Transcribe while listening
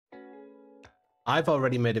I've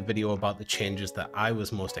already made a video about the changes that I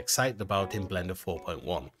was most excited about in Blender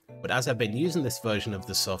 4.1, but as I've been using this version of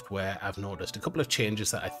the software, I've noticed a couple of changes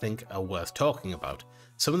that I think are worth talking about.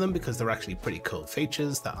 Some of them because they're actually pretty cool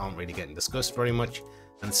features that aren't really getting discussed very much,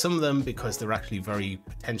 and some of them because they're actually very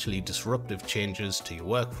potentially disruptive changes to your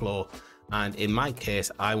workflow, and in my case,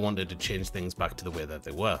 I wanted to change things back to the way that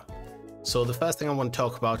they were. So the first thing I want to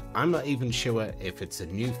talk about, I'm not even sure if it's a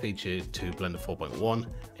new feature to Blender 4.1.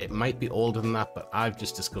 It might be older than that, but I've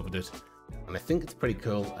just discovered it and I think it's pretty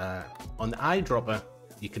cool. On the eyedropper,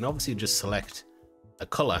 you can obviously just select a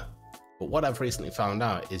color, but what I've recently found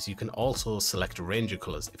out is you can also select a range of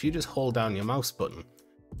colors. If you just hold down your mouse button,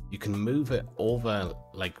 you can move it over,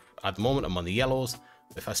 like at the moment I'm on the yellows.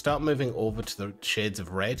 If I start moving over to the shades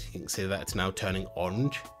of red, you can see that it's now turning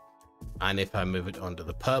orange. And if I move it onto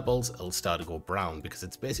the purples, it'll start to go brown because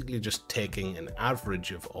it's basically just taking an average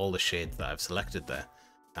of all the shades that I've selected there.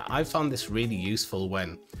 Now, I found this really useful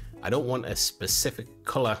when I don't want a specific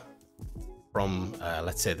color from,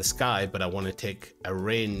 let's say, the sky, but I want to take a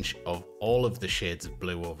range of all of the shades of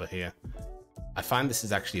blue over here. I find this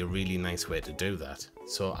is actually a really nice way to do that.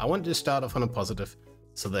 So I wanted to start off on a positive.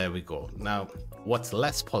 So there we go. Now, what's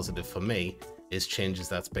less positive for me is changes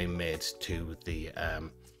that's been made to the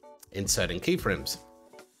inserting keyframes.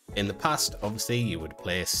 In the past, obviously, you would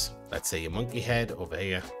place, let's say, your monkey head over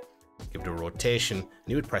here, give it a rotation, and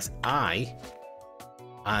you would press I,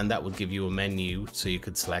 and that would give you a menu so you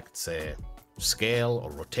could select, say, scale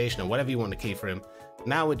or rotation or whatever you want to keyframe.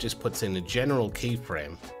 Now it just puts in a general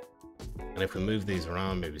keyframe, and if we move these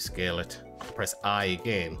around, maybe scale it, press I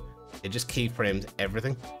again, it just keyframes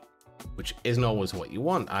everything, which isn't always what you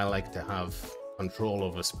want. I like to have control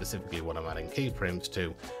over specifically what I'm adding keyframes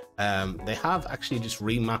to. They have actually just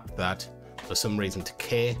remapped that for some reason to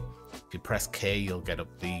K. If you press K, you'll get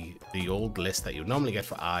up the old list that you would normally get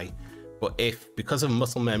for I. But because of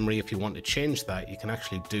muscle memory, if you want to change that, you can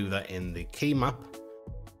actually do that in the key map.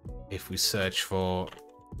 If we search for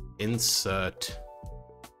insert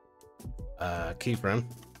keyframe,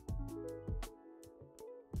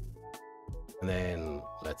 and then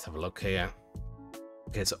let's have a look here.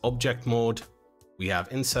 Okay, so object mode, we have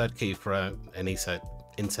insert keyframe and insert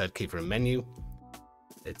keyframe menu.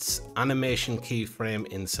 It's animation keyframe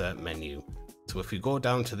insert menu. So if we go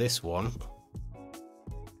down to this one,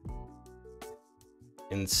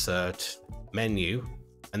 insert menu,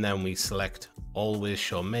 and then we select always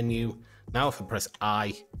show menu. Now if I press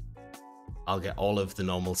I, I'll get all of the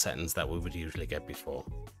normal settings that we would usually get before.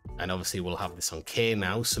 And obviously we'll have this on K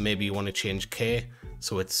now, so maybe you want to change K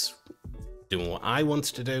so it's doing what I want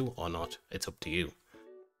to do or not. It's up to you.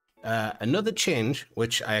 Another change,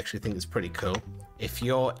 which I actually think is pretty cool, if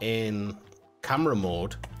you're in camera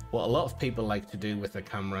mode, what a lot of people like to do with the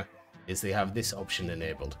camera is they have this option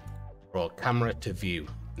enabled, for camera to view.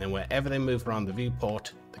 And wherever they move around the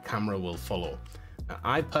viewport, the camera will follow. Now,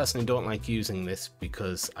 I personally don't like using this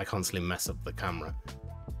because I constantly mess up the camera.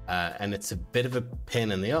 And it's a bit of a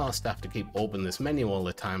pain in the arse to have to keep open this menu all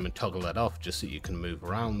the time and toggle that off just so you can move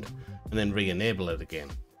around and then re-enable it again.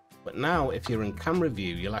 But now if you're in camera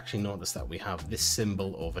view, you'll actually notice that we have this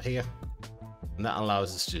symbol over here, and that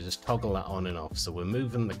allows us to just toggle that on and off. So we're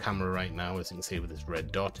moving the camera right now, as you can see with this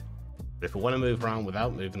red dot, but if we want to move around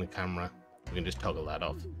without moving the camera, we can just toggle that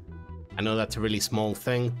off. I know that's a really small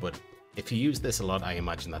thing, but if you use this a lot, I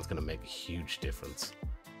imagine that's going to make a huge difference.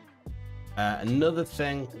 Another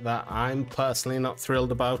thing that I'm personally not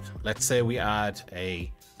thrilled about, let's say we add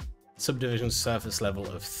a subdivision surface level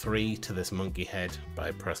of 3 to this monkey head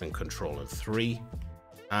by pressing Ctrl and 3,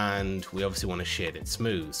 and we obviously want to shade it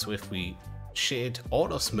smooth. So if we shade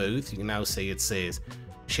auto smooth, you can now see it says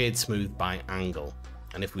shade smooth by angle,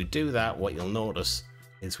 and if we do that, what you'll notice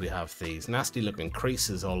is we have these nasty looking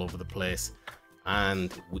creases all over the place,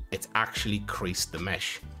 and it's actually creased the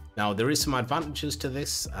mesh. Now there is some advantages to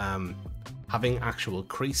this. Having actual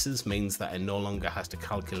creases means that it no longer has to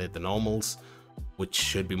calculate the normals, which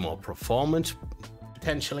should be more performant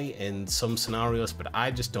potentially in some scenarios, but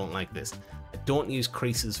I just don't like this. I don't use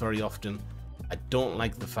creases very often. I don't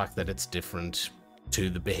like the fact that it's different to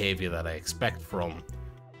the behavior that I expect from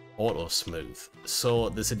auto smooth. So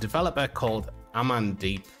there's a developer called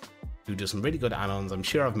Amandeep who does some really good add-ons. I'm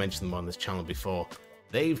sure I've mentioned them on this channel before.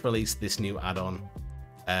 They've released this new add-on,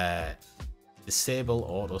 disable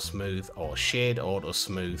auto smooth or shade auto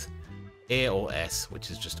smooth AOS,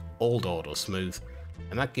 which is just old auto smooth,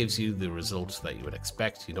 and that gives you the results that you would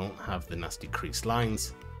expect. You don't have the nasty crease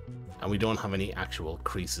lines, and we don't have any actual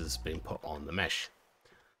creases being put on the mesh.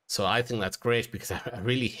 So I think that's great because I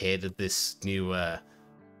really hated this new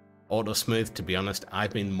auto smooth, to be honest.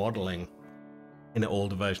 I've been modeling in an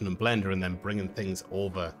older version of Blender and then bringing things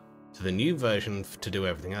over to the new version to do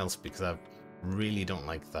everything else, because I really don't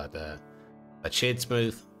like that shade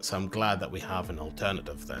smooth. So I'm glad that we have an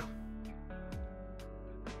alternative there.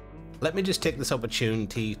 Let me just take this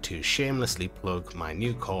opportunity to shamelessly plug my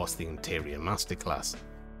new course, the Interior Masterclass.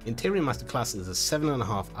 Interior Masterclass is a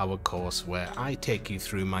 7.5-hour course where I take you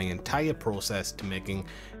through my entire process to making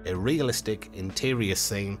a realistic interior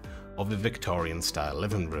scene of a Victorian style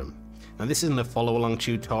living room. Now, this isn't a follow-along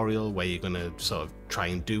tutorial where you're going to sort of try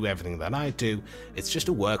and do everything that I do. It's just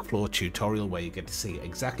a workflow tutorial where you get to see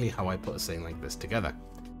exactly how I put a scene like this together.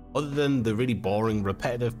 Other than the really boring,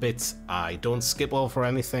 repetitive bits, I don't skip over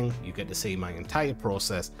anything. You get to see my entire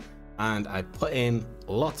process, and I put in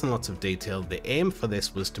lots and lots of detail. The aim for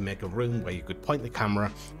this was to make a room where you could point the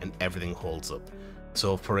camera and everything holds up.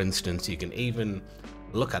 So for instance, you can even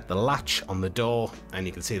look at the latch on the door and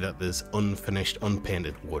you can see that there's unfinished,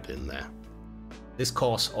 unpainted wood in there. This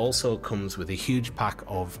course also comes with a huge pack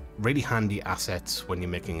of really handy assets when you're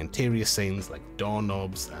making interior scenes like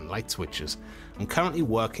doorknobs and light switches. I'm currently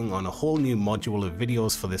working on a whole new module of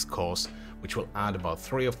videos for this course, which will add about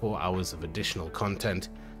 3 or 4 hours of additional content.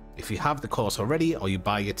 If you have the course already or you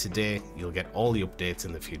buy it today, you'll get all the updates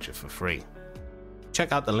in the future for free.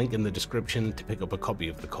 Check out the link in the description to pick up a copy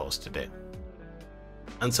of the course today.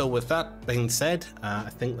 And so with that being said, I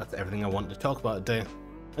think that's everything I wanted to talk about today.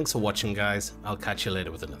 Thanks for watching, guys. I'll catch you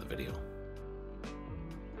later with another video.